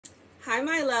Hi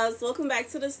my loves, welcome back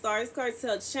to the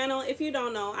Starscartel channel. If you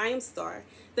don't know, I am Star.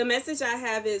 The message I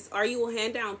have is, you will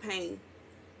hand down pain.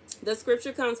 The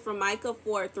scripture comes from Micah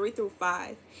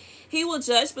 4:3-5. He will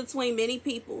judge between many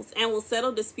peoples and will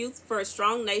settle disputes for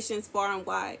strong nations far and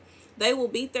wide. They will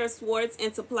beat their swords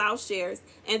into plowshares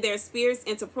and their spears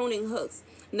into pruning hooks.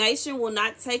 Nation will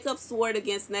not take up sword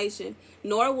against nation,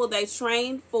 nor will they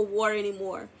train for war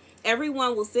anymore.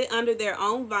 Everyone will sit under their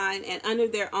own vine and under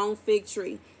their own fig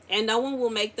tree, and no one will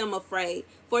make them afraid.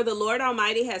 For the Lord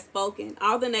Almighty has spoken.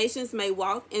 All the nations may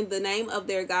walk in the name of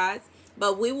their gods,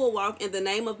 but we will walk in the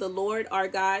name of the Lord our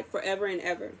God forever and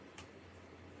ever.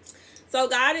 So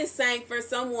God is saying for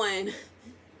someone,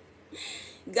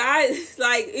 God,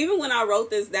 like, even when I wrote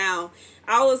this down,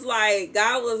 I was like,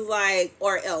 God was like,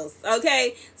 or else.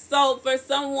 Okay, so for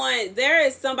someone, there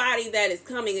is somebody that is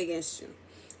coming against you.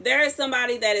 There is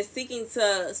somebody that is seeking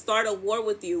to start a war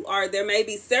with you, or there may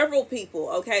be several people,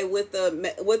 okay, with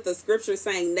the scripture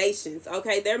saying nations,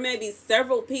 okay, there may be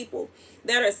several people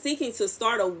that are seeking to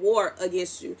start a war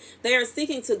against you. They are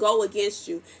seeking to go against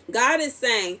you. God is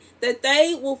saying that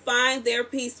they will find their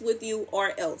peace with you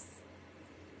or else.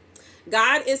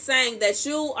 God is saying that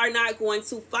you are not going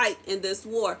to fight in this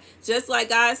war. Just like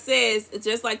God says,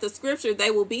 just like the scripture,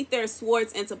 they will beat their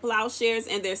swords into plowshares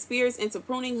and their spears into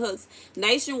pruning hooks.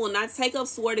 Nation will not take up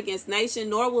sword against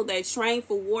nation, nor will they train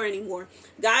for war anymore.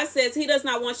 God says he does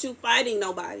not want you fighting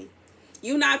nobody.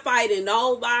 You're not fighting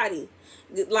nobody.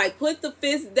 Like, put the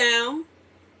fist down.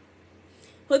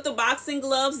 Put the boxing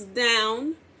gloves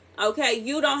down. Okay,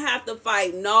 you don't have to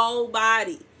fight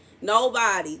nobody.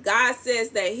 Nobody. God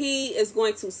says that he is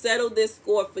going to settle this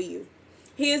score for you.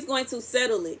 He is going to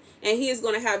settle it. And he is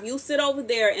going to have you sit over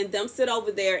there and them sit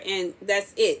over there. And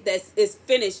that's it. It's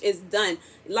finished. It's done.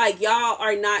 Like, y'all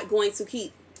are not going to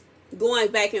keep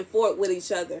going back and forth with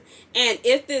each other. And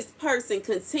if this person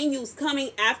continues coming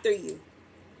after you,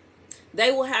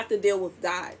 they will have to deal with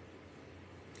God.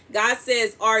 God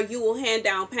says, or you will hand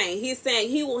down pain. He's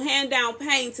saying he will hand down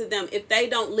pain to them if they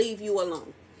don't leave you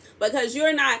alone. Because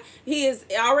you're not, he has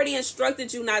already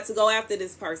instructed you not to go after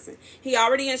this person. He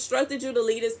already instructed you to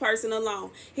leave this person alone.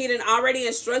 He done already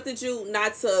instructed you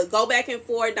not to go back and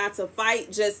forth, not to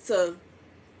fight, just to,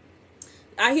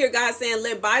 I hear God saying,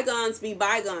 let bygones be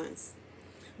bygones.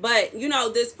 But, you know,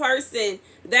 this person,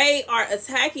 they are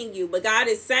attacking you. But God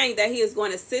is saying that he is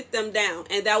going to sit them down.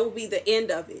 And that will be the end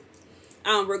of it.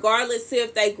 Regardless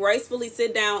if they gracefully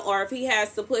sit down or if he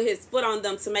has to put his foot on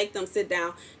them to make them sit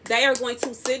down, they are going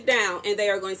to sit down and they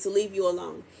are going to leave you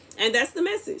alone. And that's the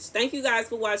message. Thank you guys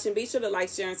for watching. Be sure to like,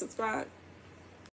 share, and subscribe.